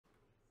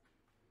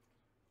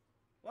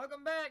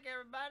Welcome back,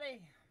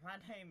 everybody. My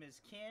name is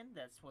Ken.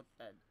 That's with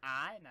an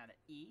I, not an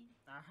E.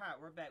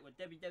 Alright, we're back with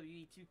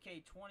WWE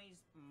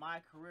 2K20's My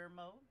Career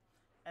Mode.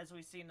 As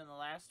we've seen in the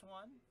last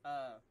one,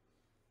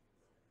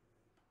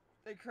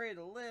 they created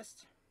a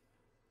list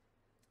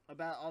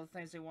about all the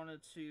things they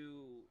wanted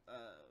to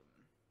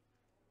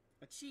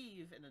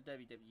achieve in the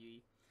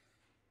WWE.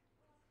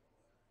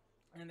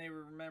 And they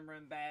were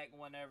remembering back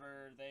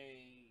whenever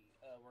they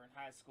were in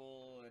high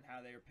school and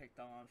how they were picked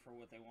on for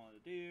what they wanted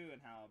to do and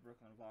how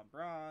Brooklyn Von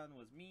Braun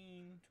was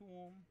mean to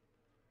them.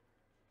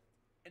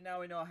 And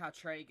now we know how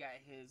Trey got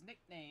his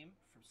nickname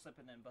from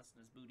slipping and busting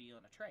his booty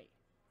on a tray.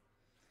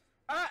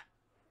 Alright,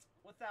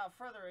 without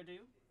further ado,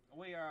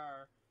 we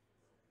are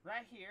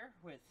right here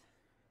with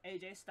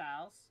AJ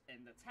Styles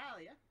and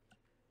Natalia.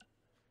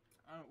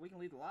 We can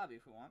leave the lobby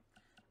if we want.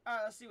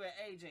 Alright, let's see what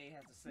AJ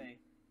has to say.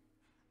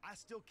 I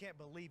still can't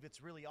believe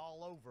it's really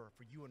all over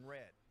for you and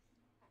Red.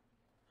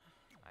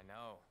 I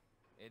know.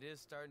 It is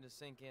starting to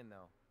sink in,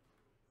 though.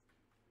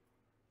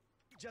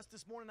 Just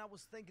this morning, I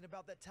was thinking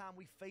about that time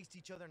we faced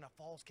each other in a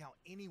Falls Count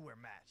Anywhere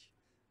match.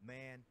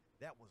 Man,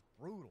 that was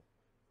brutal.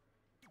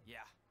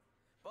 Yeah.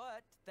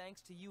 But thanks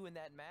to you in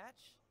that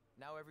match,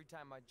 now every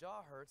time my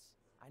jaw hurts,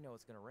 I know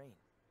it's gonna rain.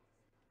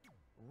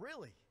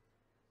 Really?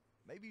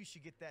 Maybe you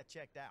should get that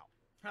checked out.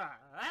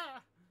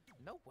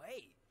 No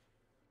way.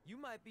 You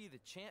might be the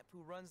champ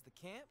who runs the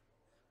camp,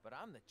 but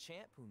I'm the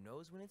champ who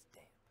knows when it's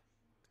damp.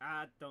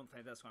 I don't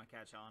think that's going to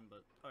catch on,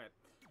 but okay.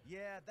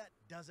 Yeah, that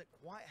doesn't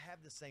quite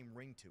have the same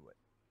ring to it.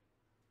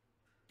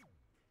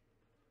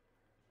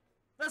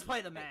 Let's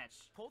play the match.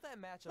 Pull that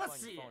match up on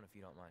your phone if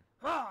you don't mind.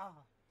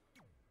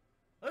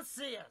 Let's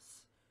see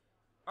us.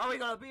 Are we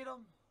going to beat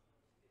him?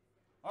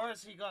 Or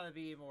is he going to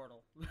be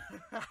immortal?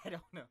 I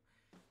don't know.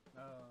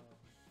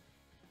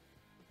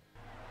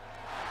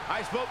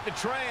 I spoke to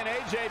Trey and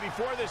AJ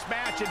before this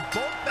match, and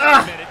both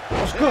admitted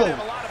they cool. have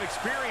a lot of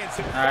experience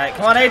in Alright,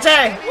 come on,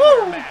 AJ!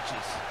 Woo!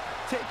 matches.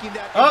 Taking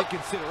that into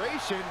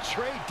consideration,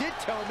 Trey did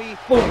tell me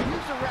he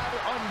used a rather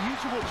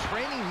unusual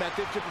training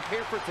method to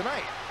prepare for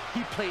tonight.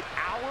 He played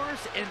hours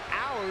and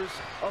hours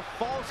of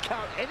Falls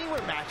Count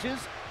Anywhere matches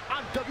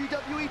on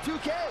WWE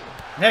 2K.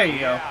 There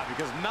you go. Yeah,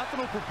 because nothing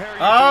will prepare you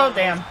Oh, for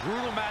damn. the most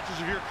brutal matches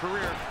of your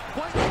career.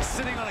 Quite like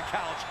sitting on a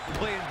couch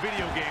playing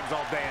video games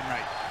all day and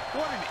night.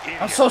 What an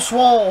idiot. I'm so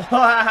swole.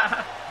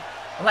 I'm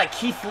like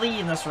Keith Lee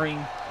in this ring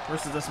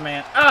versus this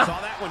man.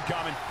 Saw that one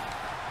coming.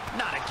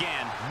 Not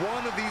again.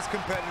 One of these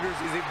competitors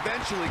is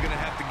eventually going to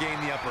have to gain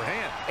the upper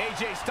hand.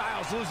 AJ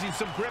Styles losing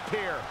some grip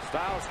here.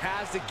 Styles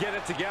has to get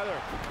it together.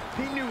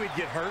 He knew he'd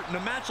get hurt. In a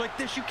match like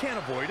this, you can't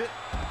avoid it.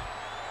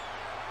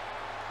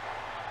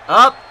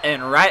 Up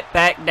and right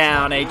back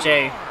down,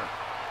 AJ.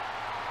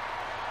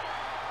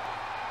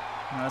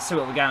 Let's see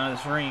what we got in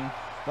this ring.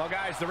 Well,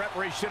 guys, the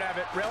referee should have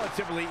it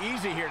relatively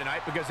easy here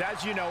tonight because,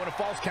 as you know, in a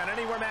Falls Count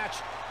Anywhere match,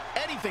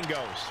 anything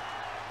goes.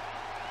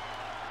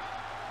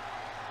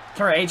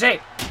 Come here, AJ.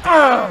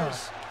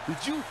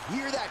 Did you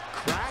hear that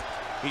crack?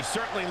 He's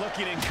certainly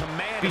looking in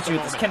command. Beat you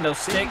with this kendo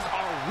stick. Things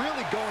are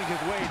really going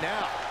his way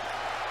now.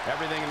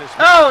 Everything in this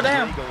Oh, match is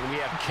damn. legal, and we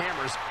have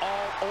cameras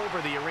all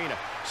over the arena.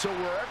 So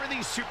wherever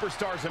these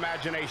superstars'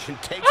 imagination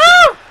takes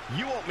them,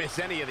 you won't miss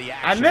any of the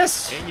action. I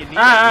missed. And you need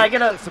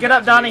Get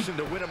up, Donnie.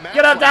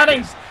 Get up,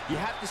 Donnie. You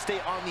have to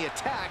stay on the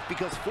attack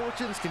because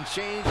fortunes can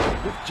change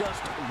with just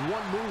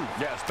one move.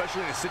 Yeah,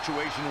 especially in a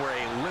situation where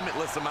a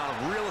limitless amount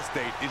of real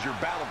estate is your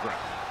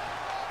battleground.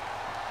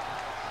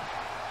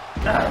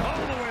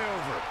 All the way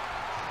over.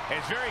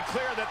 It's very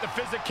clear that the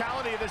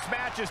physicality of this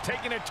match is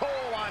taking a toll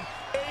on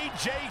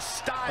AJ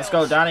Styles. Let's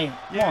go, Donnie.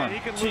 Yeah,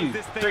 1, 2,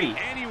 3,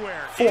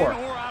 anywhere, 4. in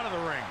or out of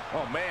the ring.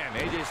 Oh man,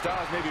 AJ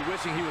Styles may be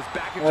wishing he was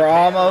back in We're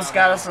Japan almost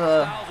got us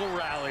Styles will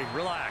rally.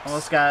 Relax.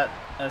 almost got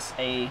us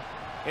a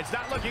It's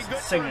not looking good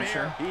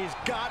signature. for him here. He's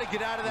got to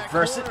get out of that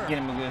Verse it, corner. get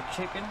him a good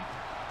chicken.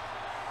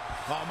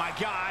 Oh my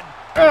God.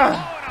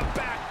 Oh, and a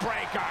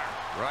backbreaker.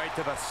 Right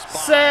to the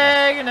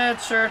spine.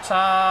 Signature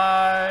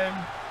time.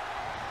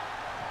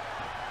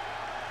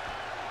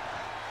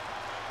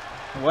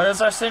 What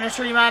is our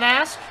signature, you might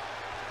ask?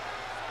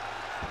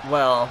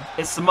 Well,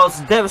 it's the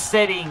most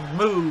devastating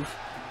move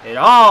in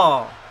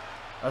all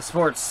of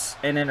sports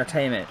and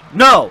entertainment.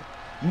 No,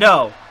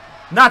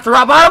 not the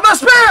rock bottom of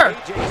spear.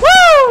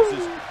 Woo!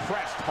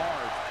 Pressed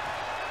hard.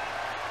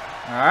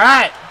 All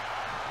right,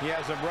 He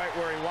has him right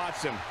where he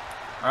wants him.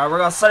 all right. We're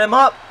gonna set him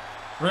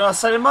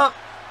up.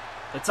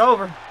 It's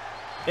over.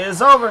 It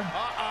is over.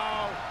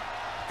 Uh-oh.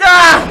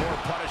 Ah!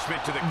 More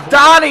punishment to the core.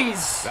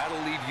 Donnie's That'll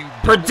leave you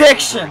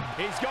prediction.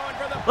 He's going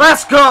for the...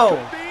 Let's go.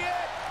 Could be it.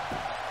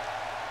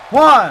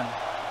 1,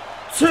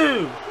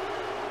 2,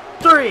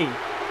 3.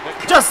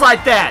 Just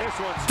like that.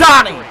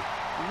 Donnie.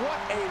 What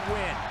a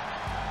win.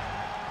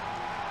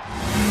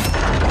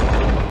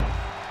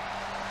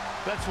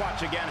 Let's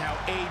watch again how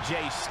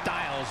AJ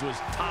Styles was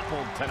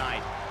toppled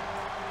tonight.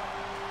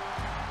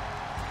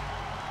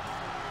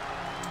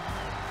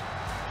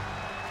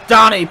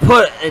 Donnie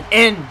put an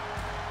end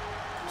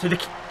to the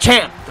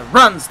champ that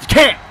runs the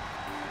camp.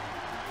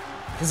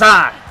 Because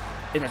I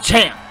am the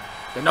champ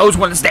that knows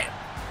when to stand.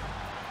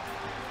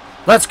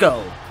 Let's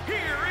go. Here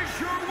is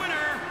your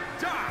winner,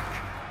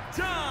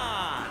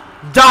 Don.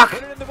 Doc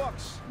Put it in the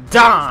books.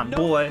 Don, There's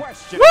no boy.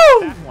 question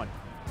Woo! about that one.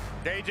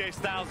 AJ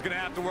Styles is going to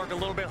have to work a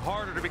little bit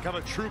harder to become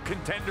a true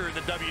contender in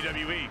the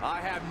WWE. I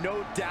have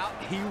no doubt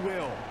he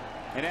will.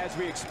 And as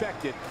we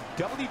expected,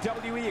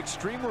 WWE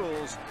Extreme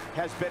Rules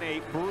has been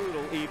a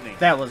brutal evening.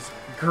 That was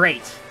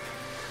great.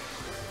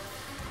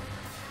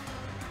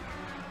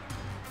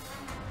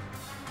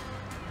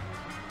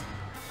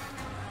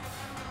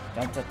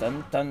 Dun, dun,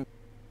 dun, dun.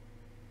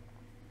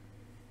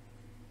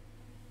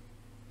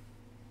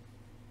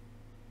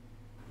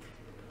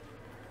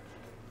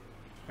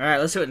 All right,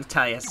 let's see what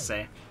Natalia has to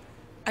say.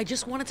 I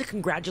just wanted to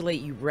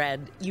congratulate you,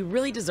 Red. You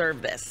really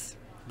deserve this.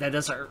 That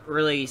doesn't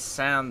really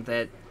sound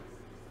that.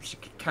 She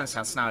kind of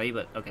sounds snotty,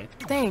 but okay.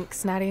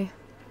 Thanks, Natty.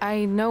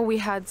 I know we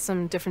had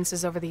some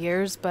differences over the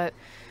years, but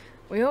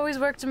we always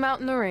worked them out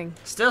in the ring.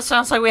 Still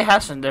sounds like we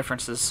have some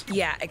differences.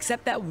 Yeah,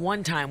 except that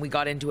one time we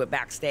got into it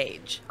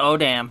backstage. Oh,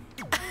 damn.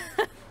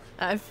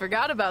 I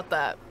forgot about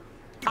that.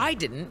 I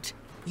didn't.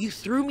 You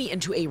threw me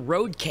into a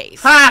road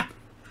case. Ha!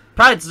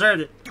 Probably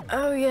deserved it.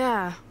 Oh,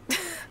 yeah.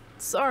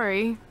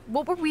 Sorry.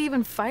 What were we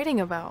even fighting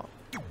about?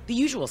 The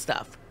usual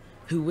stuff.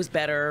 Who was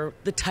better,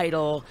 the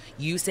title,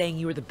 you saying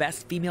you were the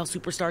best female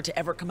superstar to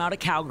ever come out of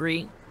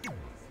Calgary.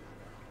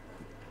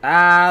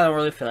 I don't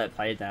really feel like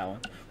playing that one.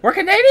 We're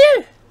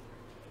Canadian!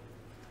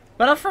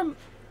 But I'm from...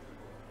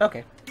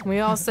 Okay. We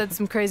all said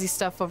some crazy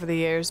stuff over the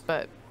years,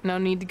 but no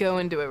need to go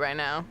into it right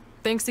now.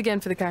 Thanks again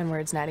for the kind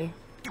words, Natty.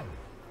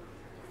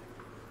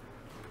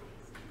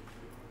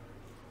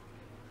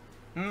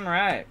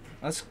 Alright.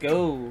 Let's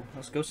go.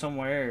 Let's go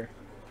somewhere.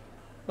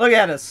 Look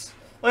at us.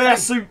 Look at that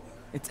suit.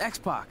 It's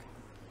X-Pac.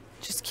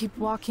 Just keep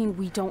walking.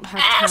 We don't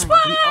have time.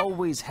 We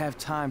always have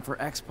time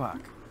for X-Pac.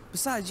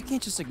 Besides, you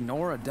can't just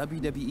ignore a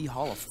WWE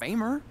Hall of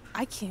Famer.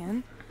 I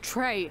can.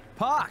 Trey.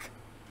 Pac,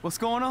 what's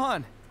going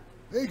on?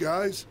 Hey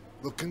guys,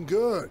 looking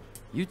good.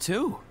 You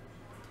too.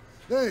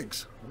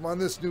 Thanks. I'm on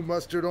this new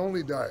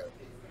mustard-only diet.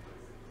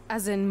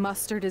 As in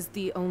mustard is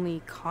the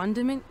only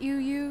condiment you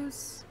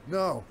use?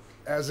 No,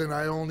 as in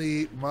I only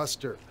eat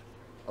mustard.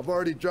 I've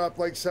already dropped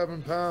like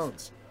 7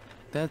 pounds.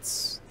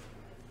 That's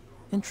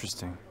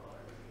interesting.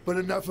 But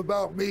enough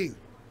about me.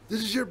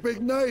 This is your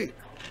big night.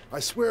 I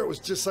swear it was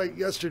just like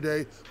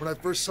yesterday when I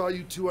first saw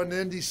you two on the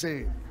indie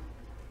scene.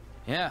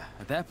 Yeah,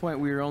 at that point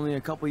we were only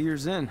a couple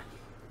years in.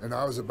 And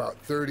I was about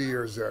 30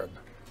 years in.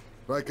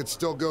 But I could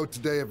still go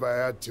today if I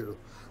had to.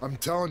 I'm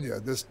telling you,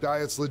 this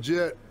diet's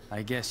legit.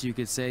 I guess you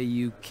could say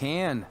you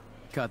can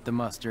cut the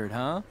mustard,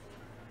 huh?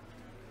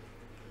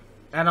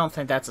 I don't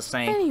think that's a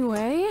saying.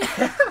 Anyway,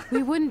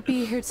 we wouldn't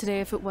be here today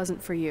if it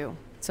wasn't for you.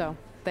 So,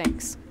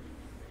 thanks.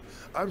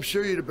 I'm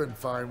sure you'd have been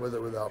fine with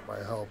it without my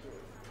help.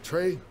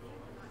 Trey,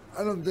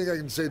 I don't think I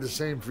can say the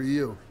same for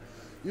you.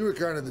 You were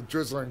kind of the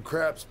drizzler and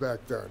craps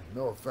back then.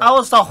 No offense. I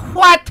was the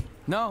what?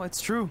 No,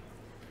 it's true.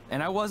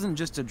 And I wasn't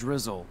just a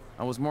drizzle.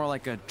 I was more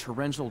like a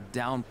torrential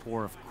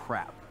downpour of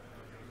crap.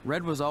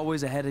 Red was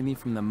always ahead of me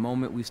from the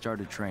moment we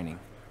started training.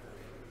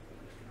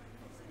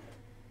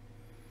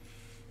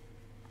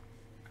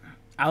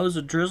 I was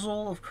a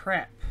drizzle of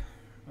crap.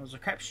 I was a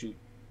crapshoot.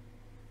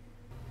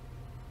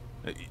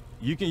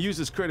 You can use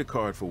this credit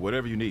card for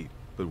whatever you need,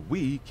 but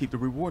we keep the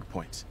reward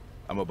points.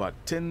 I'm about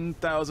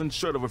 10,000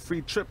 short of a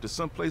free trip to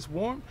someplace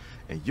warm,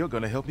 and you're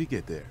gonna help me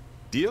get there.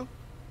 Deal?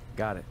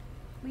 Got it.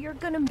 We are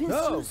gonna miss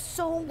you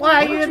so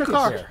Why are much. you in the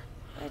car?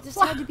 I just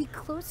had to be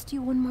close to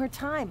you one more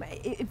time.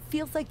 It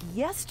feels like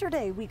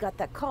yesterday we got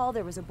that call.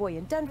 There was a boy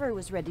in Denver who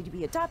was ready to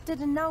be adopted,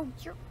 and now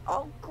you're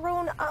all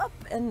grown up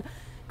and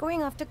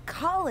going off to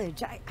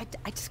college. I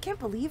just can't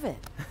believe it.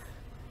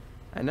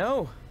 I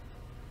know.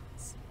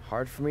 It's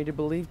hard for me to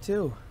believe,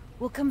 too.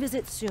 We'll come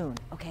visit soon,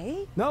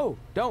 okay? No,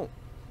 don't.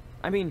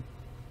 I mean,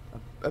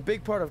 a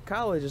big part of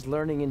college is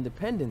learning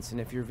independence, and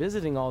if you're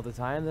visiting all the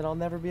time, then I'll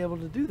never be able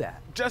to do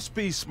that. Just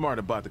be smart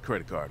about the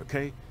credit card,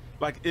 okay?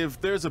 Like, if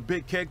there's a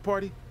big keg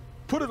party,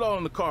 put it all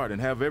on the card and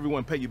have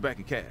everyone pay you back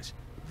in cash.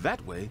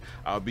 That way,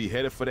 I'll be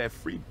headed for that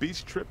free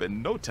beach trip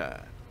in no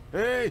time.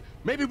 Hey,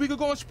 maybe we could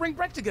go on spring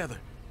break together.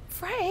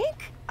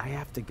 Frank? I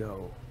have to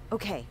go.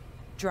 Okay,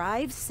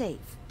 drive safe.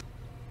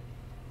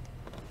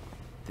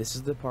 This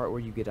is the part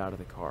where you get out of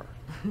the car.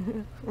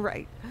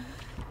 Right.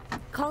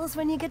 Call us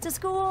when you get to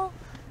school.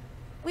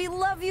 We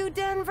love you,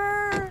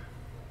 Denver.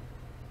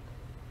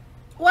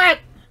 What?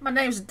 My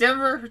name's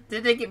Denver.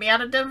 Did they get me out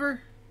of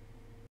Denver?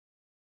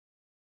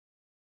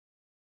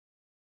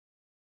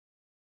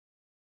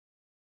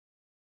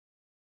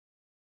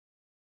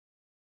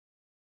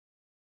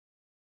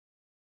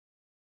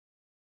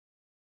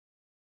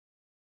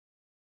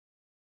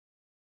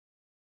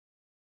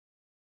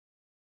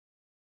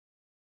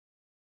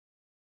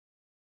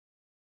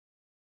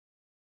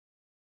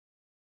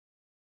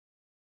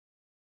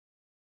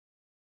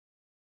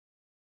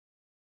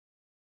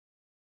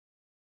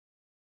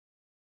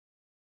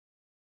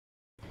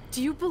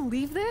 Do you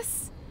believe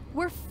this?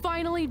 We're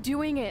finally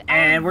doing it.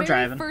 And Our we're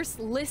very driving. First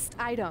list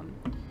item.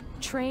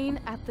 Train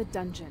at the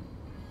dungeon.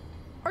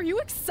 Are you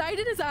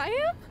excited as I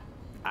am?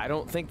 I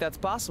don't think that's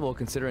possible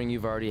considering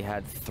you've already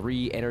had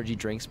 3 energy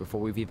drinks before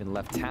we've even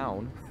left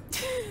town.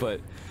 But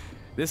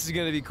this is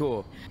gonna be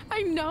cool.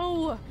 I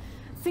know.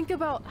 Think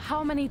about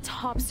how many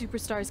top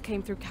superstars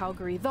came through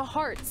Calgary. The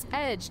Hearts,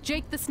 Edge,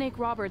 Jake the Snake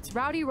Roberts,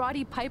 Rowdy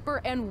Roddy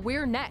Piper, and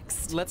we're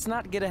next. Let's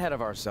not get ahead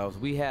of ourselves.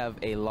 We have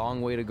a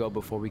long way to go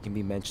before we can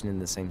be mentioned in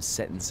the same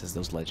sentence as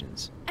those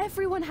legends.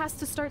 Everyone has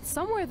to start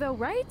somewhere though,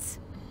 right?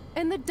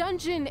 And the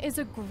dungeon is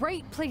a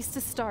great place to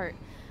start.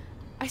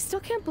 I still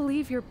can't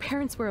believe your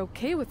parents were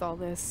okay with all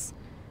this.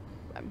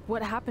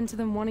 What happened to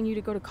them wanting you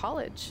to go to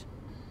college?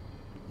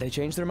 They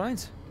changed their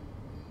minds.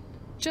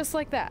 Just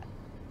like that.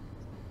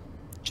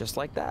 Just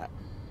like that.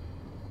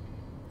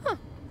 Huh.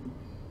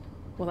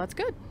 Well, that's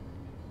good.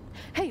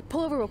 Hey, pull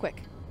over real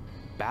quick.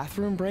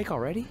 Bathroom break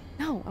already?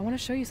 No, I want to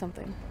show you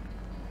something.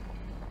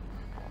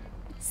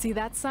 See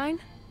that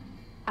sign?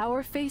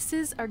 Our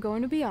faces are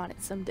going to be on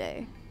it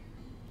someday.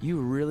 You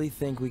really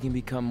think we can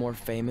become more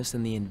famous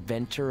than the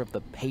inventor of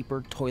the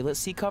paper toilet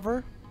seat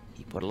cover?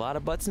 He put a lot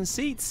of butts in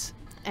seats.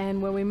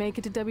 And when we make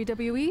it to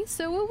WWE,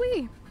 so will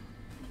we.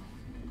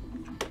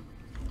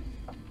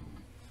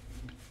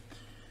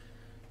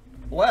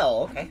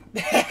 Well, okay.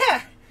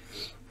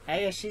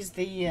 Hey, she's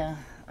the, I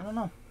don't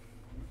know.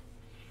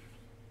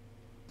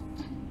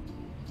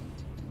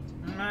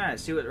 Alright,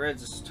 see what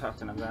Red's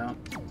talking about.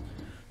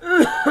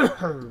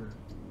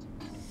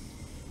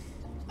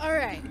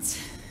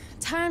 Alright,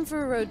 time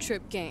for a road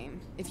trip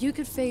game. If you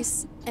could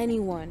face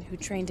anyone who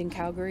trained in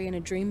Calgary in a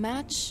dream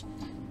match,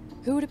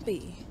 who would it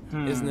be?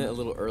 Isn't it a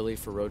little early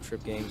for road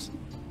trip games?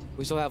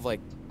 We still have like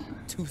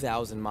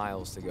 2,000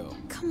 miles to go.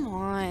 Come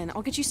on,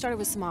 I'll get you started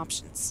with some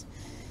options.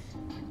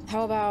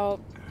 How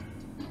about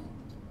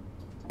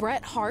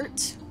Bret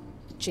Hart,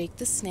 Jake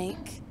the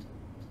Snake,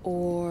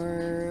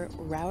 or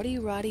Rowdy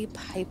Roddy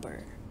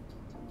Piper?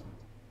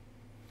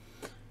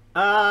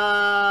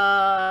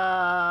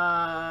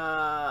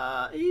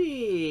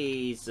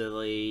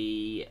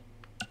 Easily.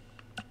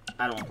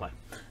 I don't want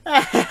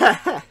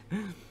to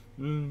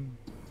play.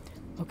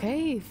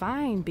 Okay,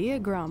 fine, be a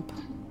grump.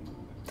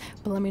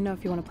 But let me know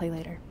if you want to play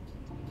later.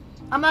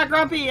 I'm not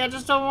grumpy, I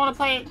just don't want to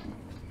play it.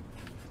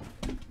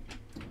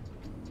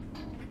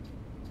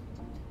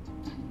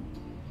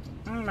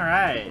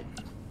 Alright.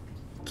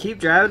 Keep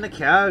driving to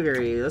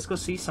Calgary. Let's go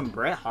see some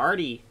Bret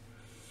Hardy.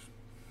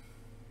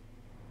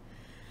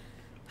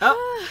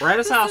 Oh, we're at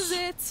his house. This is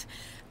it.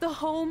 The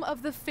home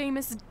of the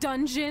famous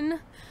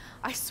dungeon.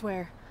 I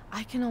swear,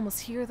 I can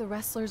almost hear the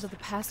wrestlers of the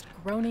past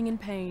groaning in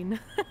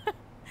pain.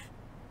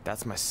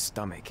 That's my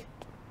stomach.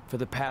 For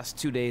the past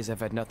 2 days,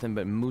 I've had nothing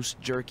but moose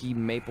jerky,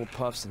 maple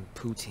puffs, and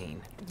poutine.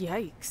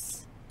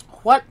 Yikes.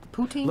 What?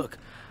 Poutine? Look,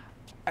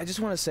 I just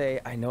want to say,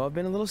 I know I've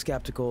been a little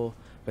skeptical,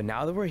 but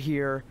now that we're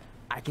here,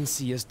 I can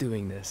see us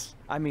doing this.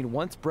 I mean,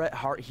 once Bret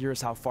Hart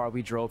hears how far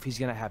we drove, he's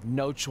gonna have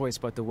no choice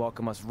but to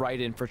welcome us right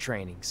in for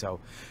training. So,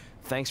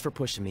 thanks for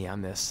pushing me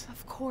on this.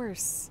 Of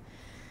course.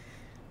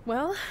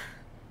 Well,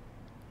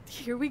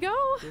 here we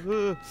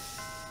go.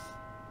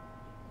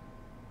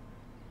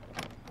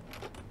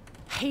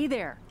 Hey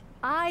there.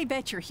 I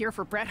bet you're here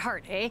for Bret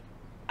Hart, eh?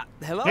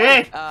 Hello?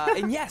 Hey!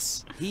 And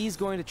yes, he's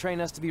going to train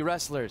us to be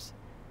wrestlers.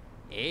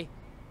 Eh?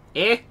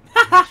 Eh?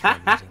 I'm sure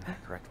I'm using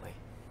that correctly.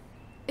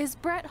 Is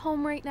Bret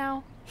home right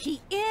now?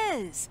 He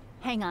is.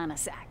 Hang on a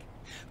sec.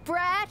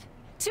 Bret,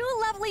 2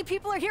 lovely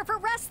people are here for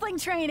wrestling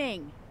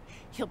training.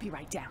 He'll be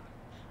right down.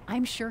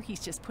 I'm sure he's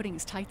just putting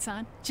his tights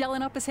on,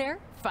 gelling up his hair,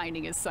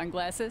 finding his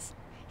sunglasses.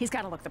 He's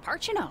got to look the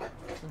part, you know.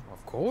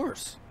 Of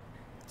course.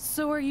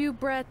 So are you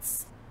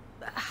Bret's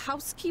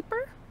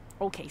housekeeper?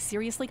 Okay,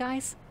 seriously,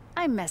 guys?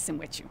 I'm messing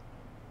with you.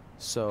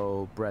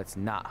 So, Bret's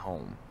not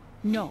home.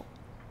 No.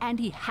 And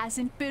he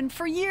hasn't been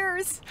for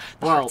years.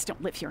 The Well, Harts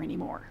don't live here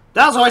anymore.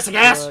 that was a waste of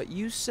gas.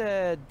 You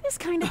said... This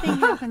kind of thing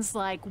happens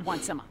like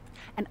once a month.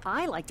 And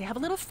I like to have a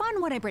little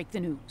fun when I break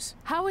the news.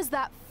 How is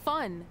that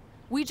fun?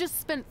 We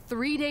just spent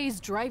 3 days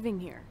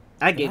driving here.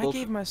 I giggled. I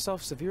gave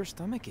myself severe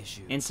stomach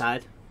issues.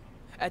 Inside.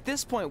 At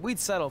this point, we'd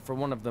settle for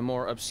one of the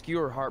more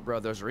obscure Hart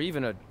brothers or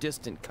even a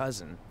distant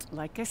cousin.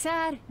 Like I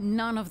said,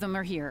 none of them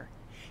are here.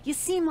 You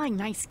seem like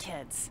nice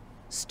kids.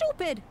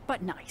 Stupid,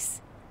 but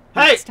nice.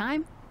 Hey! Next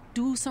time,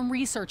 do some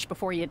research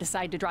before you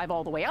decide to drive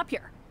all the way up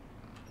here.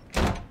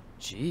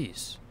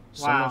 Jeez.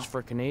 So Wow. much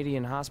for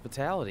Canadian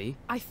hospitality.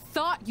 I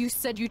thought you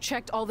said you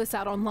checked all this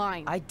out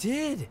online. I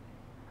did.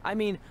 I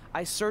mean,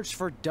 I searched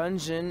for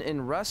dungeon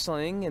in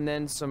wrestling, and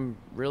then some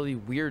really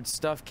weird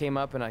stuff came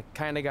up, and I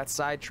kind of got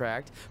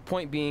sidetracked.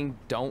 Point being,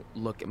 don't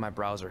look at my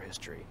browser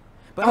history.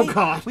 But Oh, hey,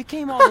 God. we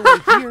came all the way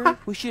here.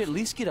 We should at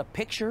least get a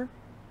picture.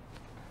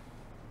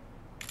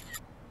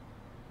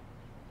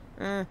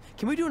 Can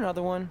we do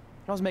another one?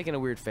 I was making a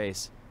weird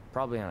face.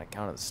 Probably on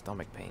account of the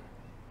stomach pain.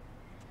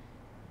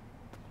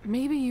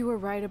 Maybe you were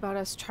right about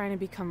us trying to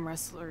become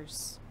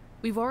wrestlers.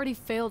 We've already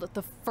failed at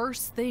the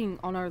first thing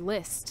on our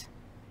list.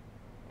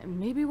 And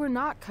maybe we're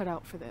not cut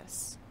out for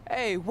this.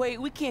 Hey,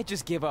 wait, we can't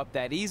just give up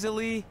that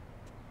easily.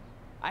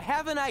 I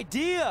have an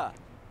idea.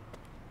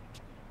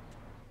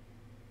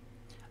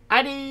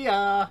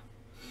 Idea.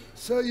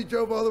 So you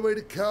drove all the way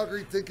to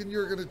Calgary thinking you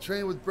were going to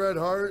train with Bret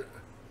Hart?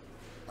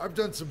 I've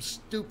done some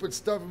stupid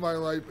stuff in my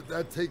life, but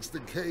that takes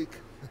the cake.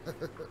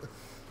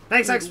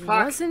 Thanks, It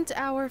X-Pac. wasn't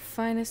our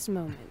finest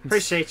moment.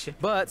 Appreciate you.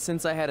 But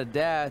since I had a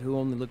dad who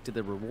only looked at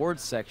the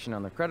rewards section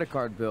on the credit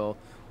card bill,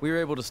 we were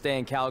able to stay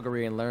in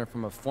Calgary and learn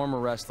from a former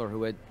wrestler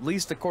who, at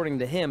least according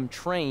to him,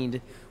 trained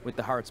with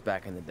the Harts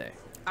back in the day.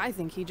 I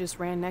think he just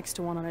ran next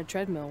to one on a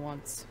treadmill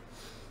once.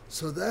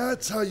 So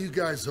that's how you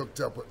guys hooked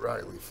up with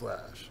Riley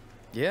Flash.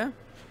 Yeah.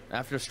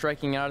 After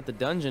striking out at the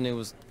dungeon, it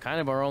was kind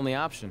of our only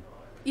option.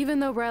 Even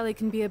though Riley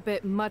can be a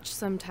bit much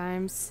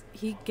sometimes,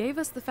 he gave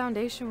us the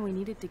foundation we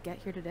needed to get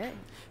here today.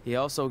 He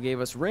also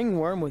gave us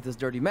Ringworm with his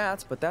dirty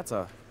mats, but that's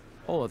a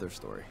whole other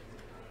story.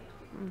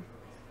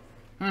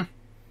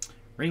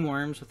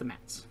 Ringworms with the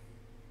mats.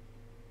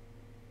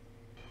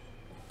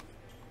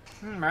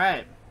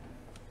 Alright.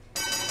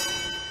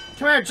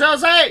 Come here,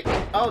 Josie!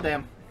 Oh,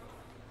 damn.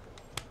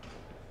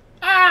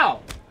 Ow!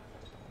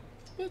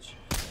 Bitch.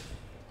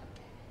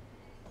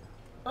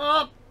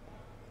 Oh!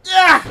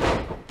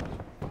 Yeah!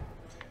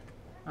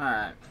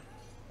 Alright.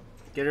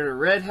 Get her to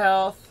red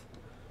health.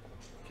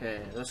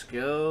 Okay, let's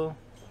go.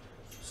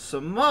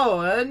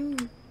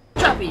 Samoan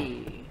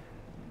Choppy!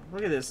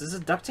 Look at this. This is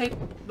duct tape.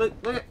 Look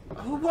at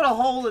who put a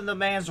hole in the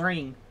man's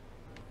ring.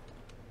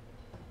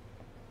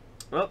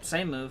 Oh,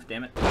 same move,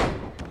 damn it.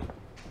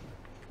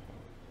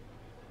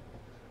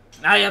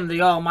 I am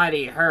the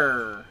almighty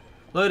her.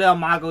 Look at El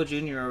Mago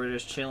Jr. over there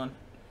just chilling.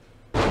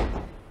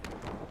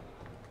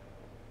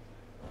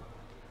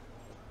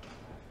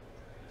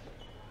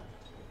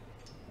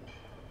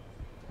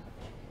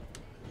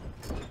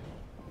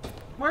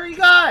 Where are you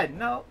going?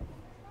 No.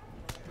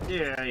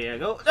 There you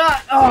go.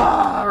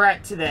 Ah, oh,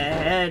 right to the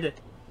head.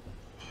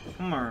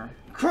 Come on.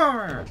 Come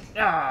on.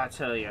 Ah, I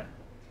tell you.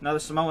 Another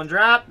Samoan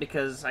drop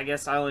because I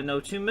guess I only know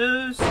 2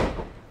 moves. There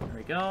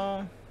we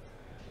go.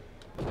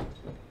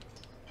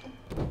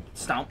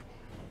 Stomp.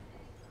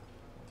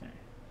 Okay.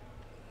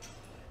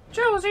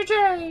 Josie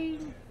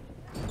Jane.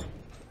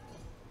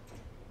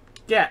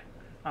 Yeah.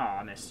 Oh,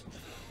 I missed.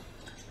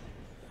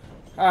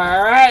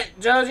 Alright,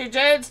 Josie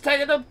Jane's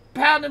taking the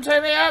pound and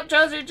turn me up.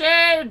 Josie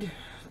Jane!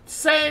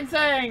 Same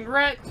thing,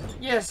 right?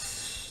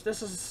 Yes,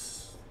 this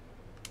is...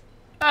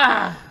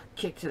 Ah!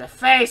 Kick to the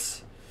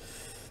face!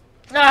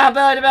 Ah,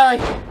 belly to belly!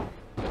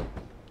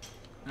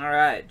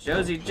 Alright,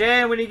 Josie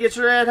Jane, when you get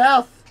your red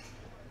health,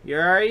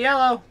 you're already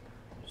yellow.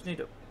 Just need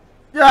to...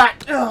 Ah!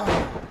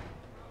 Oh.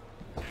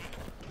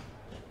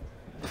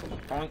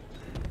 Boink.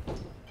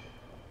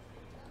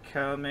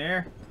 Come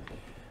here.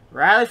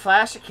 Riley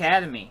Flash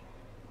Academy.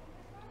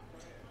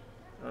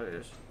 Oh, it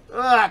is.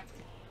 Ah!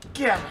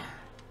 Get it!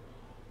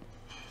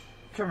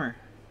 Come here.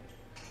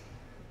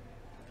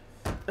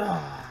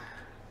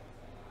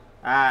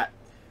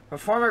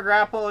 Perform a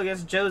grapple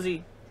against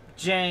Josie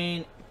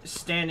Jane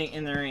standing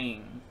in the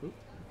ring. Oop.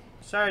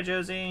 Sorry,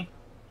 Josie.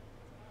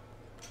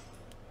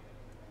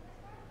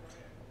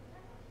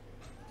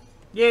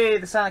 Yay,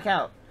 the silent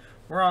count.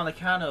 We're on the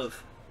count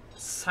of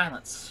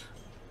silence.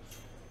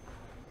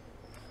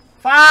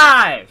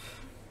 5!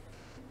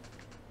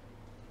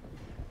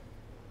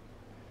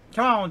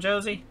 Come on,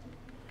 Josie.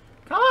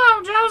 Come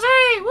on,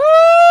 Josie!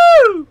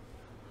 Woo!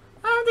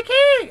 I'm the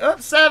king! Oh,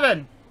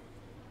 7.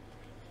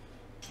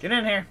 Get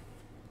in here.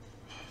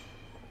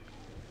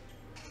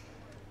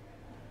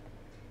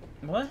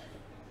 What?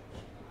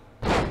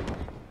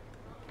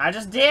 I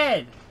just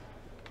did.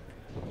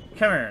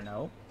 Come here,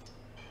 no.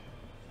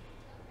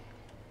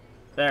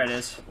 There it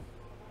is.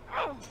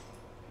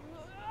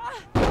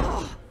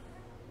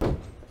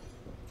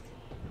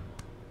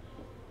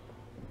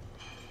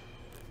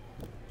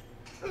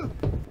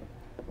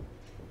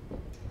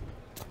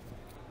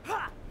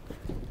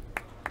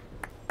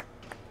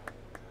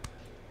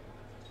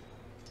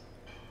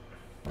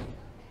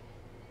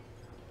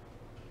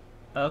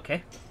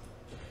 Okay.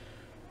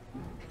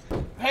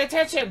 Pay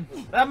attention!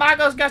 The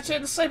Mago's got you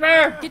in the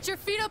sleeper! Get your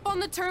feet up on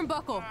the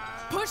turnbuckle.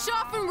 Push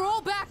off and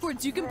roll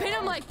backwards. You can pin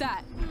him like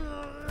that.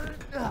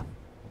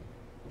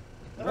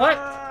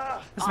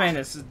 What? This man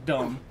is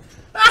dumb.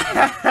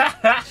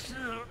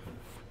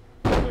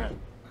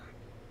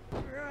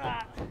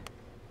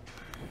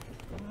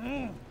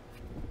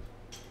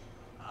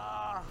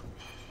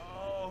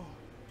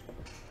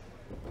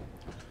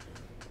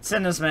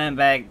 Send this man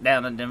back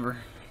down to Denver.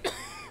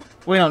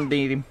 We don't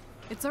need him.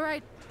 It's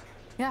alright.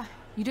 Yeah,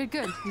 you did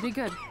good. You did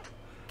good.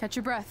 Catch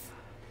your breath.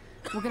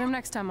 We'll get him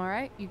next time,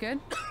 alright? You good?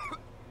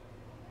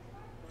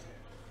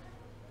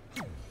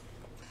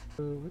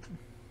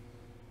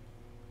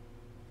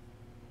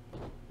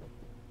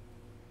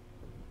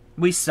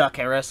 We suck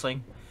at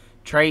wrestling.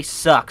 Trey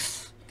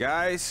sucks.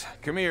 Guys,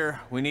 come here.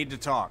 We need to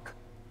talk.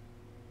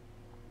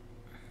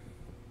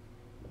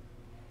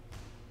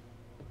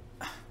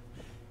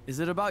 Is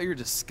it about your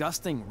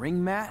disgusting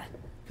ring mat?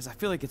 Because I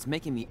feel like it's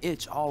making me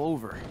itch all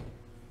over.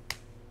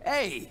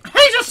 Hey!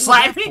 He just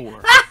slapped me!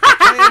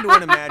 Play into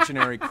an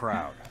imaginary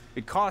crowd.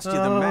 It cost you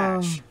the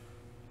match.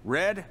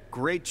 Red,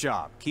 great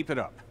job. Keep it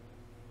up.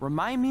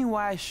 Remind me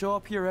why I show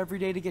up here every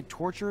day to get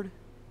tortured?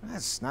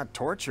 That's not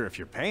torture if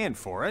you're paying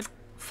for it.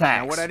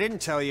 Facts. Now, what I didn't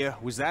tell you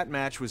was that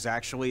match was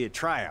actually a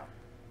tryout.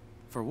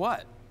 For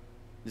what?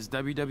 Is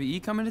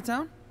WWE coming to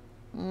town?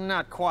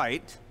 Not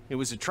quite. It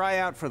was a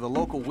tryout for the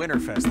local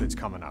Winterfest that's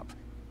coming up.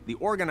 The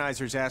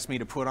organizers asked me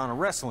to put on a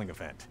wrestling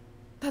event.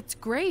 That's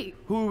great.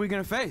 Who are we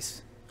gonna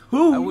face?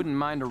 Who? I wouldn't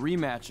mind a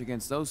rematch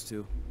against those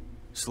two.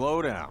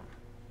 Slow down.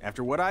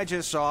 After what I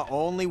just saw,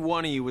 only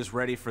one of you was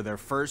ready for their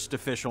first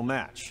official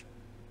match.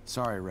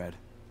 Sorry, Red.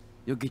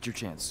 You'll get your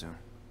chance soon.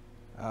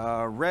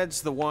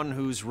 Red's the one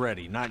who's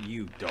ready, not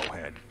you,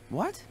 doughhead.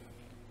 What?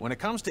 When it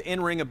comes to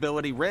in-ring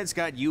ability, Red's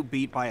got you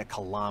beat by a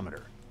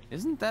kilometer.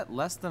 Isn't that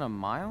less than a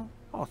mile?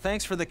 Oh,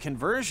 thanks for the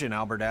conversion,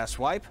 Albert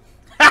Asswipe.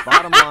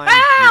 Bottom line,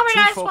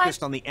 you're too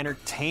focused on the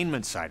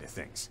entertainment side of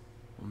things.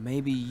 Well,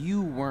 maybe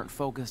you weren't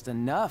focused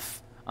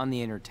enough on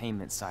the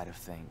entertainment side of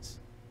things.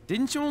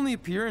 Didn't you only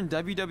appear in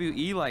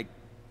WWE like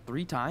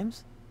 3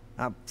 times?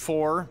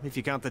 4, if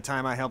you count the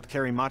time I helped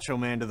carry Macho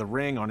Man to the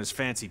ring on his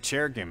fancy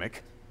chair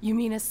gimmick. You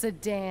mean a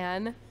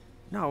sedan?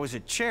 No, it was a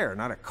chair,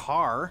 not a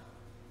car.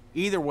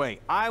 Either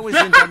way, I was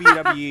in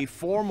WWE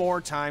 4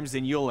 more times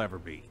than you'll ever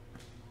be.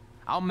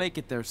 I'll make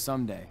it there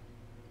someday.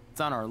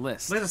 It's on our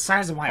list. Look at the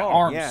size of my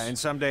arms. Yeah, and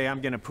someday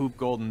I'm gonna poop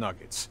golden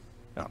nuggets.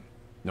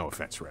 No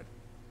offense, Red.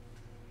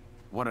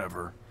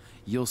 Whatever.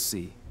 You'll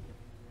see.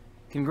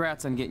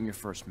 Congrats on getting your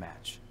first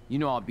match. You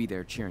know I'll be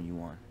there cheering you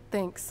on.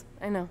 Thanks.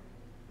 I know.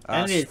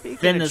 I need to Speaking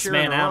thin of this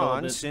cheering man her out a little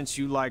on, bit. since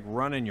you like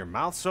running your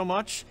mouth so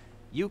much,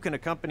 you can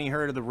accompany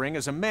her to the ring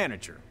as a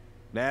manager.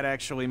 That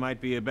actually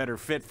might be a better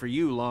fit for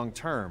you long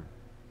term.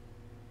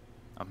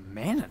 A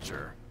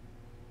manager?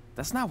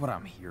 That's not what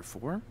I'm here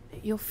for.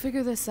 You'll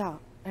figure this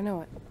out. I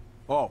know it.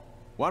 Oh,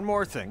 one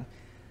more thing.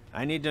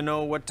 I need to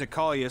know what to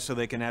call you so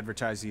they can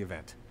advertise the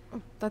event.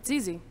 That's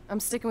easy. I'm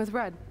sticking with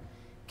Red.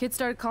 Kids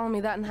started calling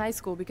me that in high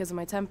school because of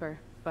my temper,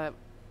 but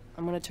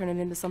I'm gonna turn it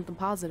into something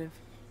positive.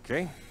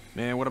 Okay.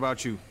 And what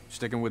about you?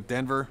 Sticking with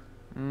Denver?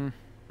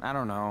 I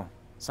don't know.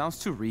 Sounds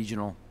too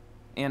regional.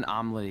 And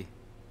omelette-y.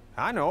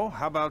 I know.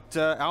 How about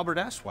Albert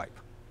Asswipe?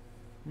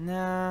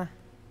 Nah.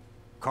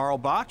 Carl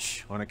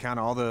Botch, on account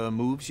of all the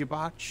moves you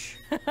botch?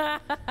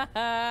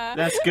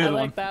 That's a good I one.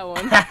 like that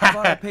one. How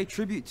about I pay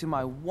tribute to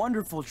my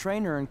wonderful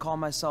trainer and call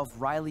myself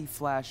Riley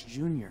Flash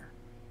Jr.?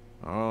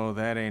 Oh,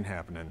 that ain't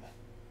happening.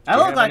 I Do you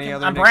look have like any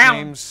I'm other brown.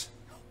 nicknames?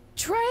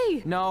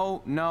 Trey!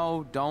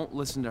 No, don't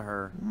listen to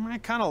her. I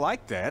kind of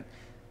like that.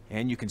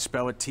 And you can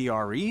spell it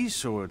T-R-E,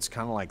 so it's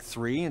kind of like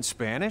 3 in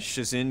Spanish,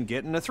 as in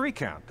getting a 3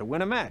 count to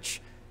win a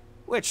match.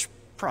 Which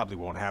probably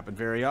won't happen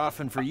very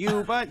often for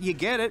you, but you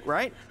get it,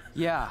 right?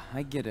 Yeah,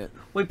 I get it.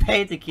 We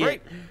paid the kid.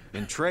 Great.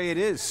 And Trey it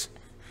is.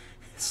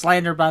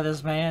 Slandered by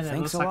this man.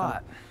 Thanks a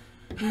lot.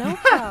 No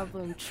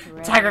problem,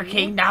 Trey. Tiger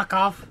King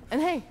knockoff.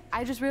 And hey,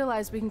 I just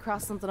realized we can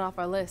cross something off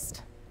our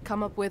list.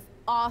 Come up with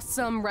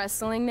awesome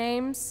wrestling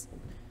names.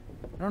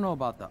 I don't know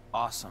about the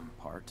awesome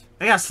part.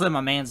 I gotta slim my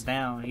man's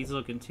down. He's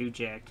looking too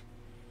jacked.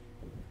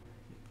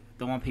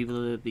 Don't want people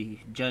to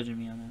be judging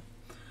me on that.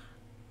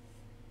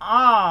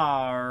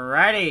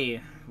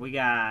 Alrighty. We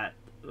got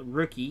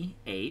Rookie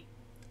 8.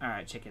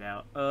 Alright, check it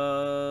out.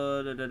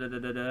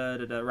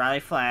 Riley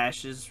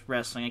Flash's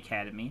Wrestling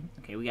Academy.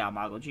 Okay, we got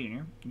Mago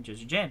Jr. and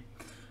Josie Jen.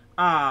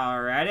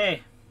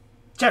 Alrighty.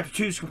 Chapter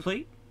 2 is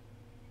complete.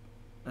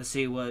 Let's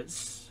see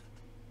what's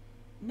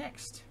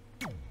next.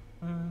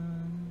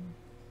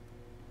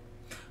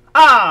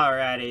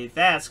 Alrighty,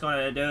 that's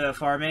gonna do it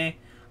for me.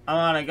 I'm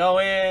gonna go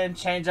in,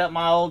 change up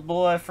my old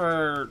boy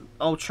for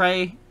old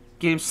Trey,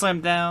 get him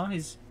slimmed down.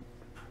 He's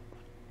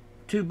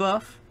too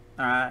buff.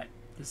 Alright,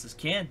 this is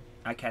Ken.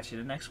 I'll catch you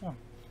in the next one.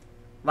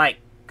 Like,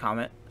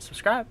 comment,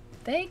 subscribe.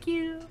 Thank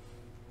you.